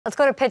Let's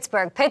go to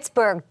Pittsburgh.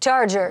 Pittsburgh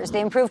Chargers.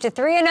 They improved to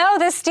 3-0.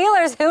 The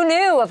Steelers, who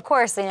knew? Of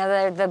course, you know,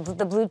 they're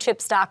the blue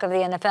chip stock of the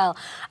NFL.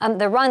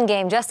 The run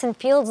game, Justin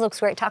Fields looks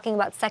great, talking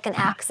about second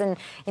acts and,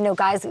 you know,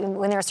 guys,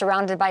 when they're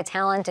surrounded by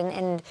talent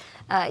and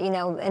you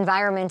know,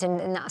 environment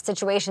and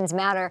situations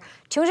matter.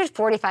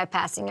 245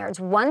 passing yards,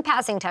 1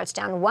 passing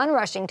touchdown, 1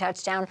 rushing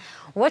touchdown.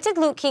 What did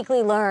Luke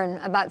Kuechly learn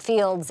about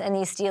Fields and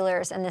these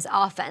Steelers and this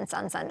offense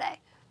on Sunday?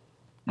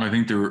 I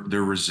think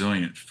they're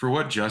resilient for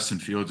what Justin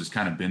Fields has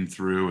kind of been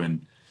through,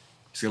 and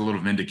he's got a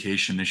little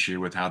vindication this year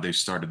with how they've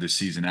started this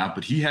season out.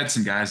 But he had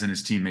some guys in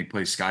his team make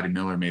plays. Scotty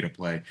Miller made a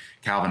play.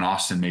 Calvin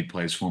Austin made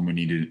plays for him when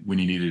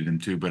he needed them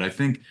to. But I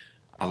think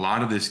a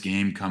lot of this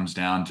game comes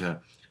down to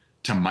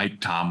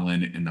Mike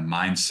Tomlin and the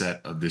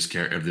mindset of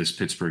this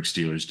Pittsburgh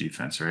Steelers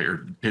defense, right,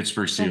 or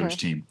Pittsburgh Steelers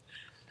team.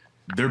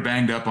 They're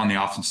banged up on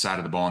the offensive side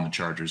of the ball in the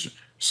Chargers.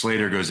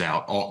 Slater goes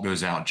out, Alt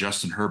goes out,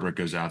 Justin Herbert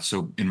goes out.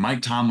 So in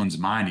Mike Tomlin's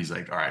mind, he's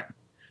like, all right,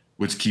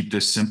 let's keep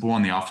this simple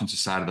on the offensive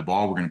side of the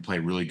ball. We're going to play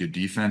really good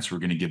defense. We're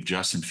going to give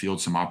Justin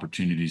Fields some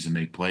opportunities to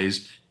make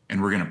plays, and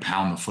we're going to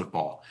pound the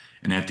football.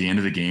 And at the end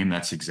of the game,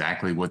 that's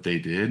exactly what they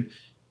did.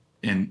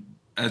 And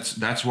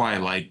that's why I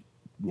like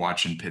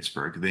watching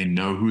Pittsburgh. They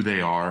know who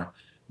they are.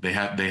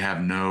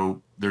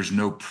 There's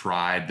no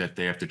pride that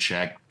they have to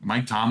check.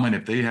 Mike Tomlin,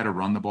 if they had to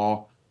run the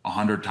ball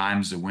 100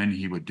 times to win,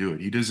 he would do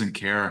it. He doesn't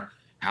care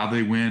how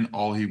they win.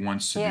 All he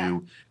wants to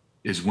do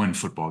is win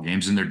football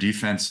games. And their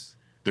defense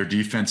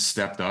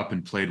stepped up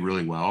and played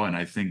really well, and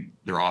I think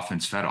their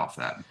offense fed off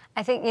that.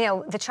 I think, you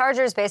know, the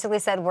Chargers basically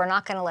said, we're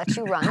not going to let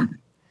you run.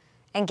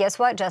 And guess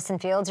what, Justin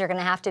Fields, you're going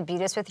to have to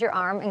beat us with your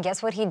arm. And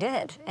guess what he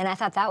did? And I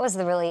thought that was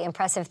the really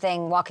impressive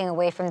thing, walking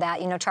away from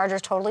that. You know,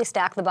 Chargers totally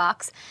stacked the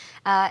box,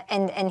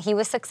 and he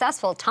was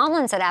successful.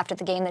 Tomlin said after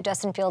the game that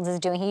Justin Fields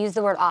is doing, he used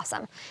the word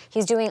awesome.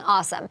 He's doing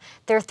awesome.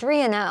 They're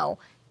 3-0.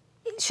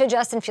 Should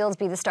Justin Fields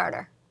be the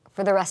starter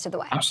for the rest of the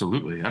way?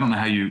 Absolutely. I don't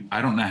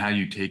know how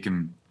you take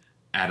him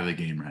out of the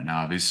game right now.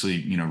 Obviously,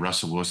 you know,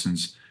 Russell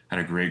Wilson's had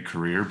a great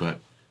career,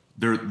 but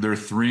they're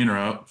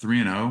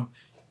 3-0.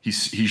 He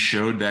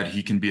showed that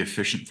he can be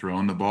efficient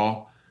throwing the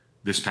ball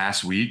this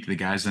past week. The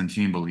guys on the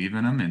team believe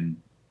in him,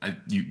 and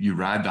you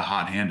ride the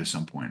hot hand at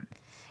some point.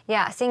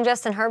 Yeah, seeing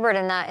Justin Herbert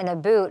in a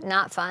boot,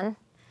 not fun.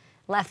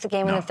 Left the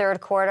game in the third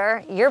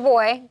quarter. Your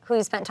boy, who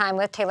you spent time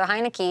with, Taylor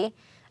Heineke,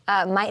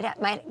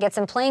 might get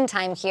some playing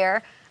time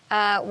here.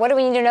 What do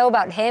we need to know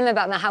about him,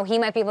 about how he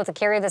might be able to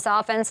carry this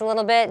offense a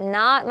little bit?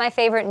 Not my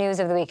favorite news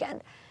of the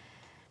weekend.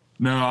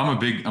 No,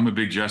 I'm a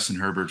big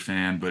Justin Herbert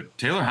fan, but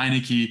Taylor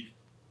Heineke,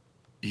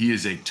 he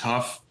is a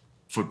tough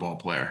football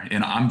player,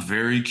 and I'm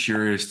very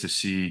curious to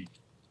see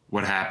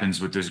what happens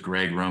with this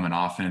Greg Roman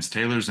offense.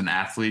 Taylor's an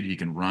athlete; he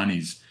can run.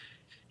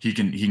 He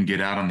can get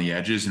out on the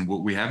edges, and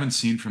what we haven't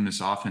seen from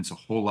this offense a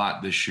whole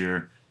lot this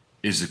year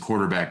is the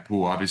quarterback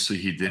pool. Obviously,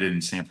 he did it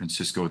in San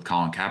Francisco with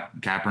Colin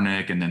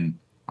Kaepernick, and then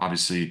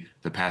obviously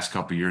the past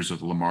couple of years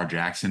with Lamar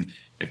Jackson.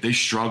 If they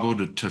struggle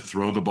to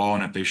throw the ball,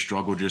 and if they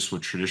struggle just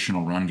with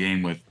traditional run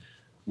game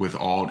with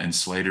Alt and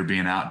Slater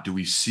being out, do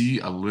we see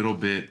a little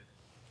bit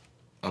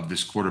of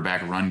this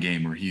quarterback run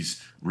game where he's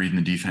reading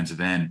the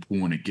defensive end,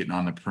 pulling it, getting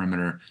on the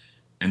perimeter,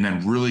 and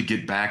then really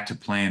get back to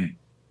playing,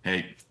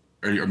 hey,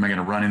 am I going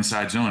to run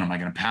inside zone? Am I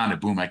going to pound it?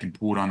 Boom, I can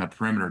pull it on the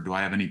perimeter. Do I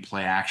have any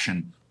play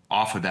action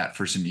off of that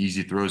for some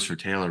easy throws for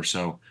Taylor?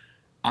 So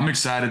I'm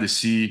excited to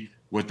see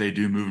what they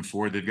do moving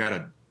forward. They've got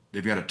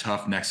a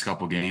tough next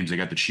couple games. They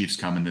got the Chiefs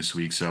coming this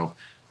week, so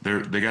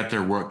they got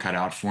their work cut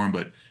out for him.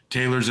 But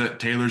Taylor's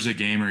a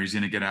gamer. He's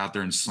going to get out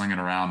there and sling it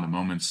around. The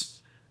moments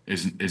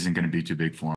isn't going to be too big for him.